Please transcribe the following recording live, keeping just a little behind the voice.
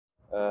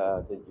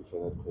Thank you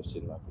for that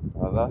question, my good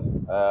brother.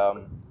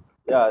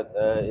 Yeah,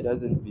 it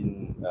hasn't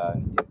been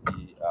an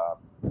easy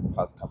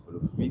past couple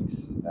of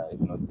weeks, if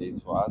not days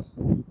for us.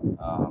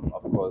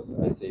 Of course,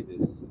 I say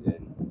this in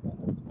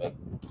respect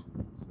to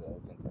the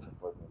recent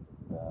disappointment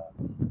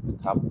of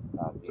the cup,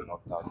 being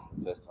knocked out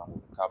in the first round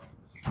of the cup.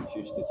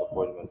 Huge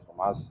disappointment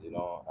from us, we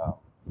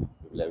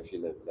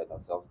feel like we let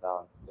ourselves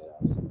down, let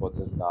our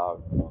supporters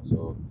down,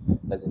 so it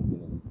hasn't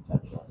been an easy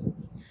time for us.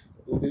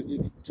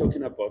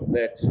 Talking about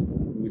that,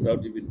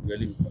 without even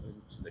dwelling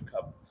into the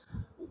cup,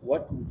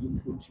 what would you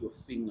put your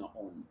finger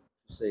on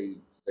to say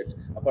that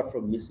apart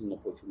from missing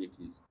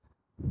opportunities,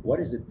 what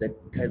is it that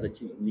Kaiser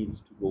Chiefs needs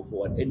to go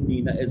forward? And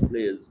Nina, as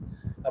players,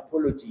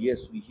 apology,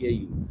 yes, we hear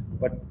you,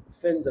 but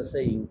fans are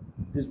saying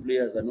these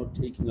players are not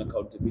taking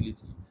accountability.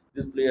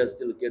 These players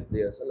still get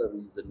their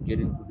salaries and get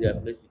into their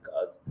flashy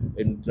cars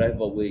and drive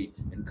away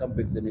and come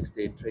back the next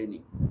day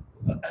training.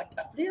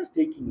 Are players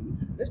taking,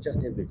 let's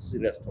just have a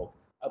serious talk,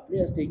 are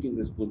players taking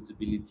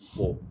responsibility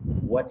for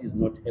what is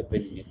not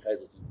happening at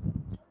Kaiser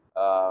Chiefs?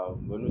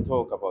 When we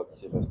talk about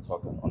serious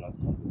talk and honest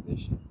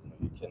conversations,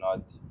 you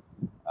cannot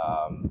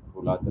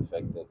rule out the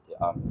fact that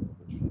there are missed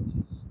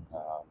opportunities.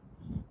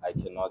 I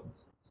cannot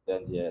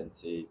stand here and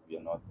say we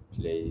are not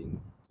playing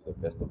to the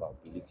best of our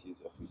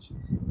abilities, of which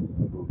is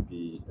would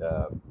be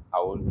I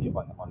won't be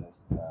an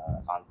honest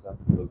answer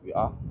because we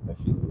are. I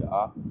feel we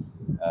are.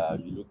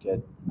 You look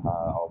at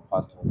our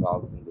past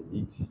results in the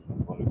league,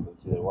 only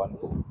consider one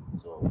goal.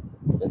 So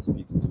that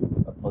speaks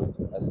to a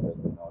positive aspect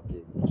in our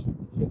game, which is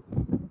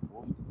defensively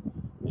improved.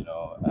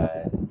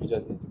 And we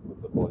just need to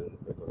put the ball in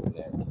the back of the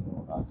net,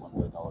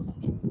 convert our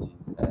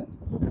opportunities. And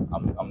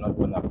I'm not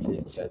going to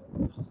place that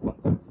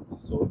responsibility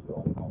solely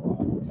on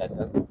our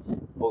attackers.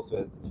 Also,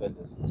 as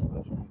defenders, we need to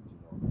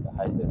contribute, the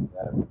height that we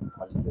have, the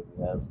quality that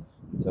we have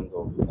in terms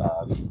of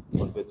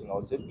converting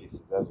our set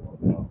pieces as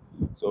well.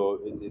 So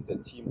it's a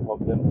team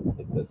problem.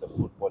 It's a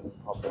footballing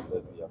problem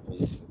that we are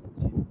facing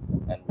as a team,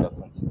 and we are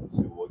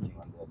continuously working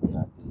on that day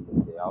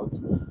in day out.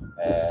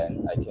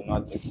 And I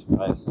cannot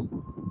express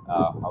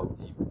how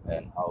deep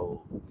and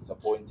how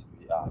disappointed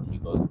we are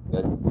because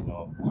that's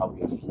how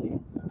we are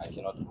feeling. I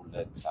cannot rule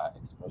that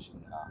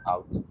expression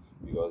out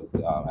because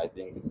I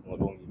think it's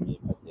not only me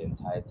but the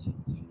entire team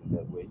is feeling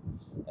that way,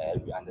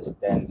 and we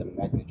understand the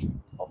magnitude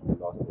of the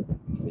loss that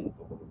we faced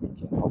over the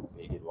weekend, how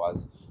big it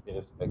was,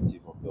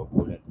 irrespective of the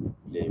opponent who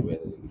play,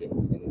 whether they play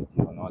in the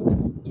NFD or not.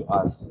 To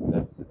us,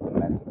 it's a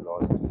massive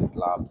loss to the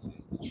club, to the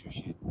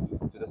institution,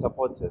 to the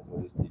supporters.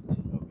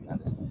 Holistically, we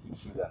understand, we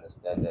should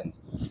understand, and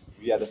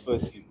we are the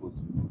first people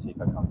to take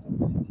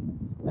accountability.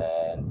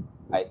 And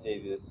I say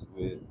this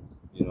with,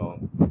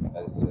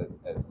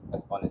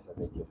 as honest as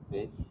I can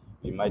say.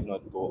 We might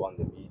not go on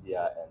the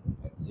media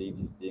and say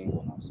these things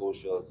on our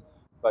socials,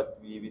 but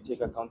we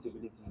take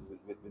accountability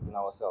within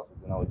ourselves,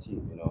 within our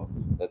team.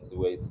 That's the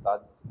way it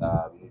starts.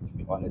 We need to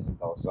be honest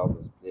with ourselves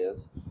as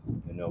players.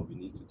 We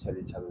need to tell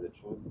each other the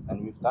truth,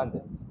 and we've done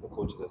that. The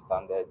coaches have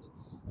done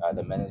that.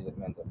 The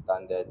management have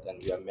done that,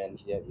 and we are men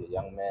here. We are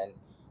young men.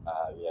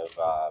 We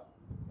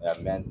have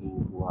men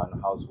who run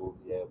households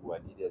here, who are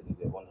leaders in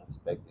their own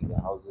respect in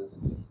their houses,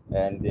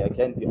 and they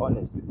can be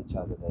honest with each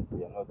other that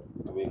we are not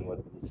doing what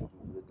we need to do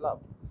for the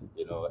club,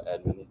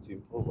 and we need to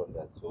improve on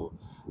that. So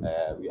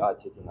we are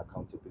taking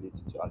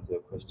accountability to answer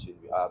your question.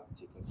 We are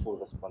taking full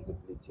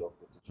responsibility of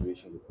the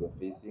situation that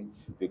we're facing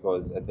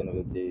because at the end of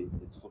the day,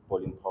 it's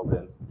footballing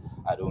problems.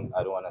 I don't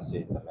want to say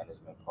it's a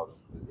management problem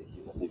because they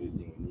give us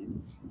everything we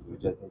need. So we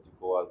just need to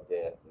go out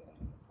there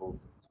and improve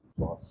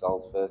for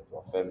ourselves first,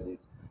 for our families,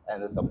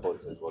 and the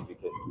supporters what we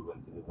can do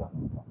and deliver on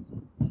results.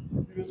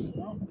 Because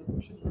now the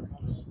question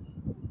becomes,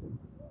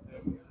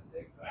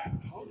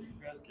 how do you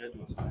guys get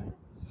yourself out of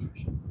the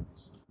situation?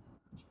 Because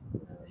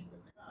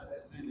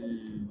it's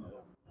really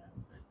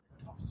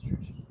a tough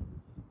situation.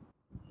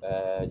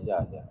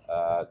 Yeah.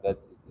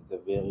 It's a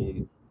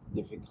very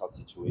difficult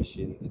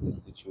situation. It's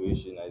a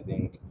situation I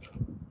think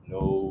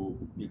no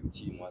big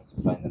team wants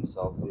to find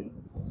themselves in.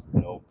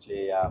 No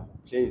player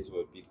who plays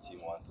for a big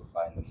team wants to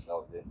find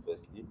themselves in.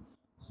 Firstly,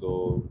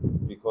 so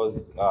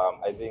because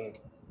I think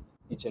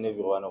each and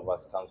every one of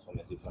us comes from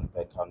a different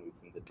background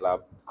within the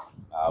club.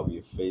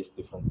 We've faced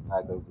different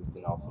struggles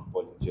within our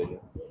footballing journey,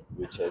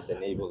 which has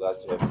enabled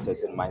us to have a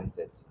certain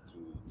mindset to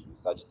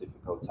such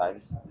difficult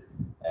times.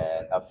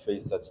 And I've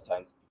faced such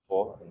times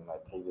before in my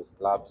previous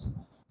clubs,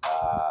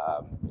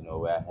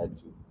 where I had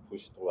to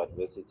push through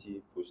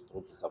adversity, push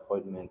through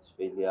disappointments,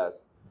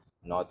 failures,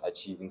 not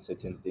achieving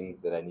certain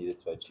things that I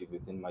needed to achieve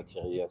within my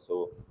career.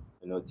 So,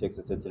 it takes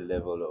a certain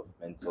level of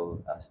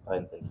mental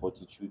strength and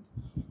fortitude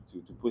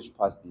to push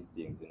past these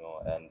things,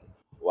 and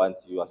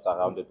once you are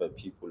surrounded by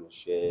people who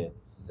share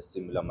a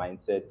similar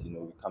mindset, we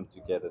come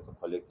together as a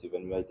collective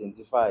and we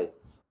identify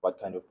what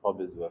kind of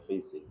problems we are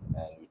facing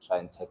and we try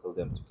and tackle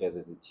them together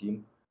as a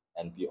team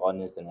and be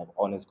honest and have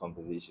honest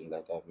conversation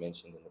like I've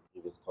mentioned in the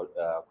previous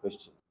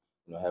question.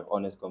 Have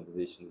honest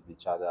conversation with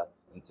each other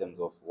in terms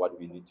of what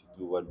we need to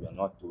do, what we are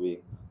not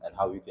doing, and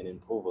how we can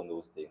improve on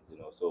those things.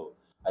 So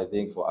I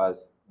think for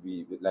us,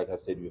 like I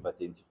said, we've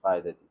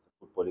identified that it's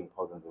a footballing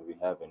problem that we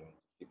have, and we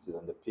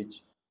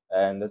pitch,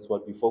 and that's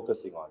what we're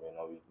focusing on.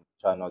 We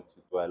try not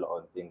to dwell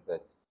on things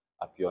that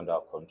are beyond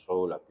our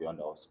control, are beyond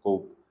our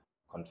scope.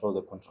 Control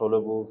the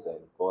controllables and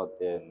go out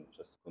there and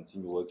just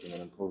continue working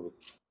and improving.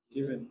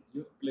 Given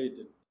you've played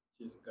at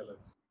Chiefs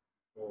Galaxy,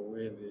 or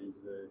where there is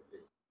a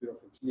bit of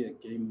a clear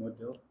game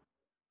model,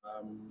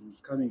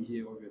 coming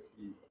here,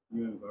 obviously,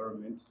 new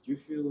environment. Do you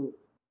feel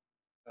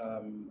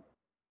um,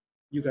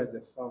 you guys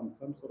have found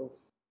some sort of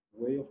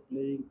way of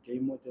playing,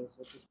 game model,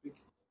 so to speak?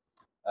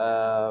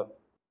 Uh,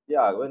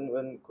 yeah,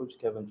 when Coach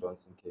Kevin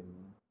Johnson came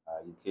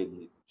in, he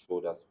clearly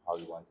showed us how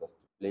he wants us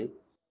to play.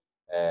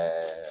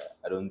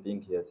 I don't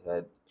think he has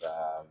had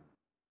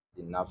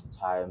enough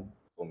time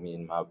for me,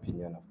 in my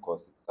opinion. Of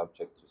course, it's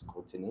subject to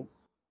scrutiny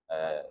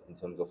in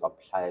terms of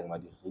applying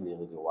what he really,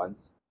 really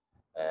wants.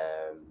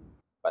 Um,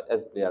 but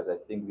as players, I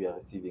think we are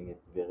receiving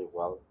it very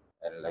well.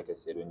 And like I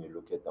said, when you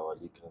look at our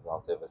league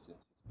results ever since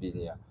he's been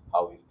here,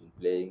 how we've been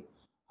playing,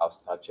 how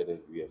structured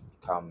we have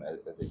become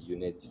as a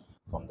unit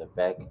from the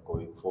back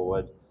going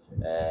forward.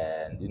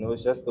 And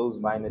it's just those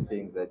minor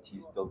things that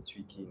he's still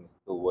tweaking,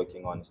 still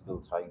working on,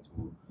 still trying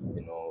to,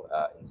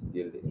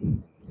 instill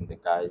in the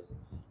guys.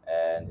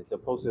 And it's a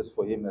process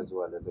for him as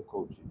well as a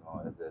coach,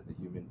 as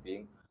a human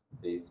being.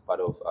 He's part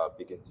of a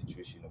big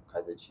institution of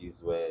Kaizer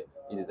Chiefs where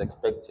it is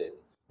expected,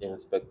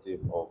 irrespective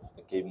of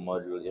the game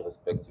model,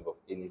 irrespective of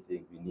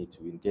anything, we need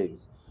to win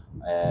games.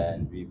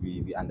 And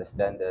we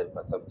understand that,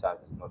 but sometimes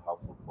it's not how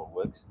football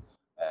works.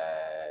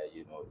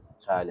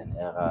 It's trial and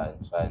error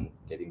and trying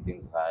getting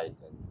things right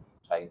and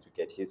trying to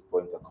get his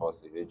point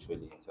across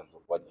eventually in terms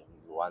of what he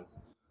really wants.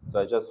 So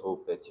I just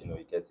hope that he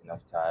gets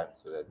enough time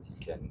so that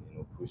he can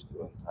push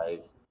through and drive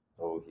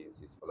through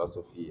his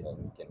philosophy and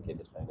we can get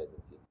it right as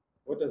a team.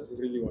 What does he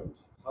really want?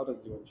 How does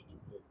he want you to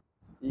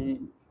play?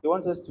 He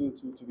wants us to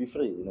be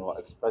free,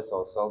 express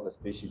ourselves,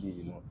 especially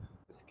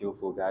the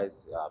skillful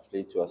guys,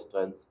 play to our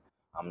strengths.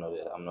 I'm not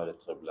a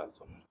dribbler,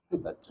 so I'm not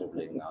gonna start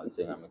dribbling now,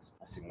 saying I'm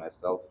expressing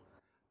myself.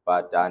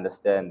 But I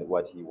understand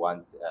what he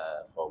wants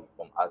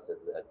from us as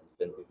a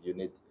defensive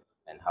unit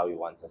and how he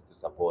wants us to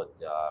support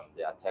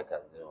the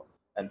attackers.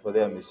 And for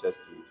them, it's just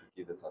to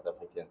give the South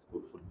Africans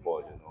good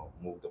football.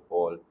 Move the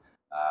ball,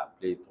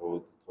 play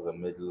through the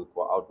middle,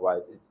 go out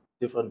wide. It's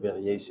different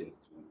variations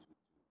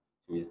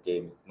to his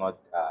game. It's not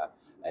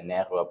a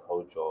narrow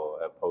approach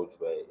or approach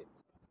where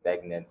it's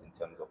stagnant in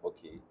terms of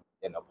okay,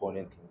 an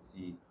opponent can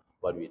see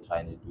what we're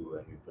trying to do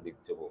and we're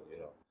predictable.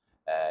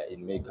 It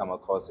may come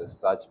across as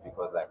such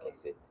because, like I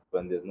said,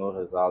 when there's no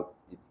results,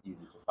 it's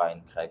easy to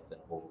find cracks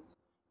and holes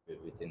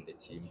within the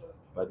team.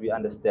 But we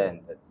understand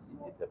that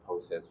it's a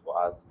process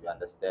for us. We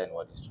understand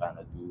what he's trying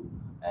to do,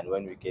 and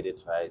when we get it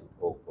right,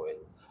 oh boy,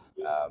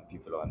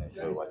 people are gonna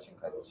enjoy watching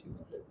Kaizer Chiefs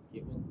play.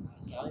 Given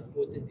how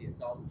important is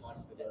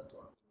self-confidence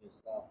in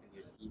yourself and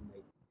your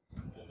teammates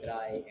to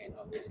try and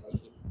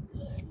obviously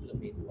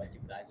implement what you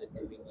guys are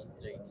doing in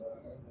training.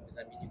 Because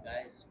I mean, you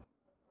guys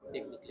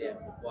technically have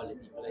the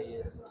quality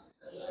players,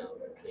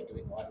 you're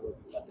doing hard work,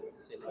 you've got the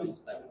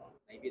facilities, but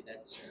maybe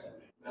that's just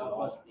the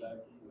last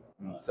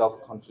thing.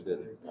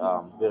 Self-confidence,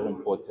 very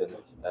important.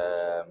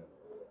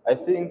 I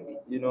think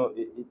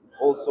it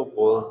also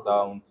boils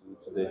down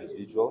to the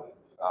individual.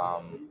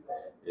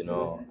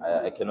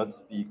 I cannot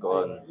speak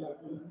on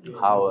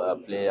how a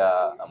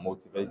player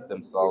motivates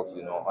themselves,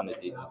 on a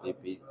day-to-day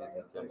basis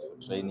in terms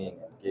of training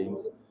and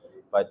games.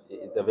 But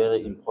it's a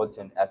very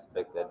important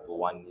aspect that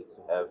one needs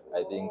to have.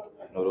 I think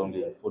not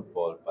only in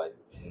football but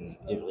in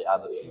every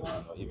other field,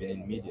 even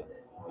in media.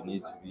 You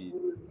need to be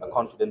a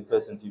confident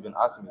person to even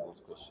ask me those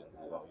questions.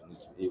 You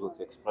need to be able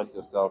to express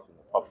yourself in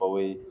a proper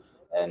way.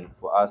 And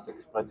for us,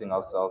 expressing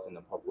ourselves in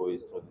a proper way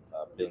is through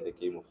playing the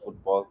game of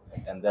football,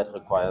 and that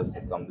requires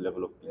some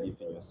level of belief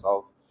in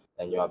yourself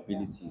and your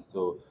ability.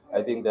 So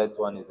I think that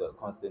one is a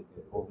constant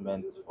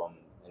improvement from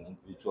an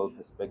individual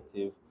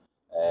perspective.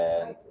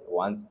 And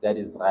once that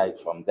is right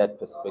from that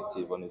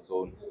perspective on its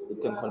own,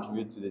 it can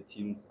contribute to the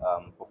team's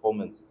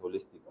performances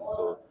holistically.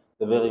 So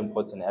it's a very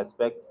important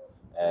aspect,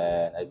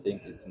 and I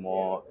think it's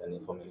more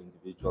from an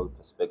individual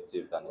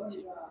perspective than a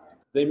team.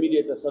 The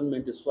immediate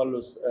assignment is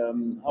Swallows.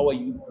 How are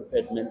you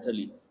prepared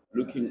mentally,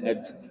 looking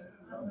at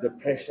the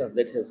pressure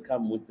that has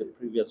come with the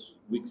previous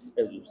weeks,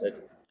 as you said?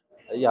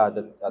 Yeah,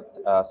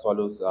 that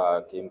Swallows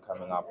game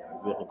coming up,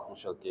 very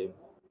crucial game,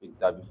 big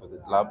derby for the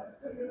club.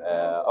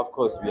 Of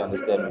course, we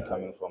understand we're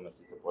coming from a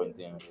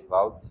disappointing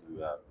result.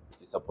 We are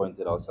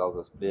disappointed ourselves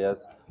as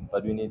players,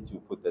 but we need to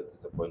put that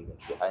disappointment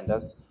behind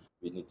us.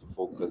 We need to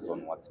focus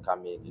on what's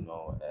coming,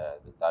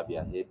 the derby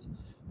ahead.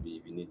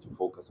 We need to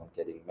focus on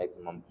getting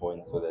maximum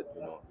points so that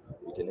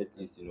we can at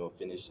least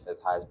finish as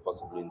high as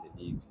possible in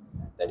the league.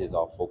 That is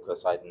our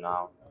focus right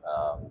now.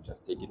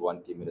 Just take it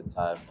one game at a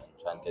time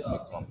and try and get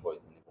maximum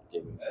points in every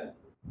game.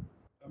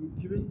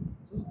 Given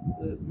just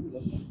maybe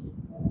last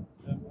question.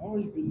 How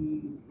have you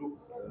been look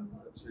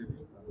at training?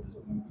 It's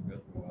been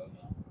very well.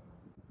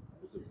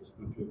 What's the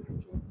possibility of your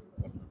job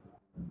partner?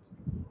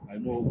 I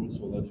know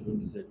also that you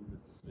don't decide who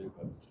gets to play,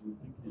 but do you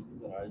think is it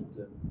the right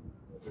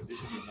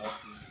condition you now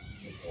see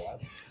in the one?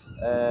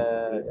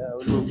 Yeah,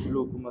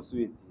 look,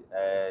 Maswiti.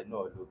 No,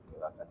 look,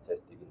 a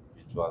fantastic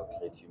individual. individual,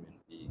 great human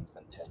being,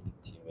 fantastic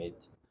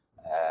teammate.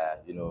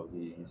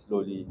 He's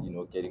slowly,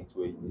 getting to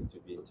where he needs to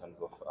be in terms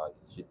of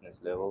his fitness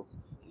levels.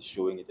 He's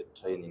showing it at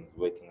training, he's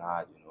working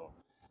hard,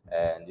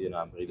 and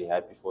I'm really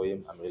happy for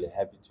him. I'm really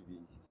happy to be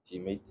his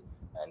teammate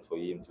and for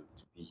him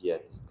to be here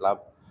at this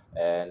club.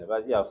 And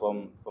but yeah,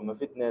 from a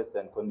fitness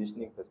and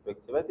conditioning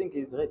perspective, I think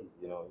he's ready.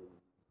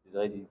 He's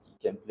ready.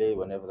 He can play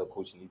whenever the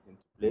coach needs him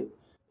to play.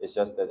 It's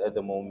just that at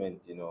the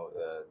moment,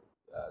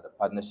 the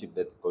partnership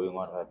that's going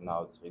on right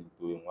now is really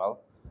doing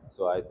well.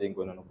 So I think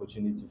when an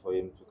opportunity for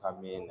him to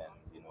come in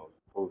and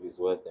prove his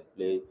worth and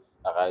play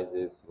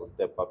arises, he'll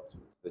step up to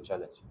the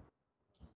challenge.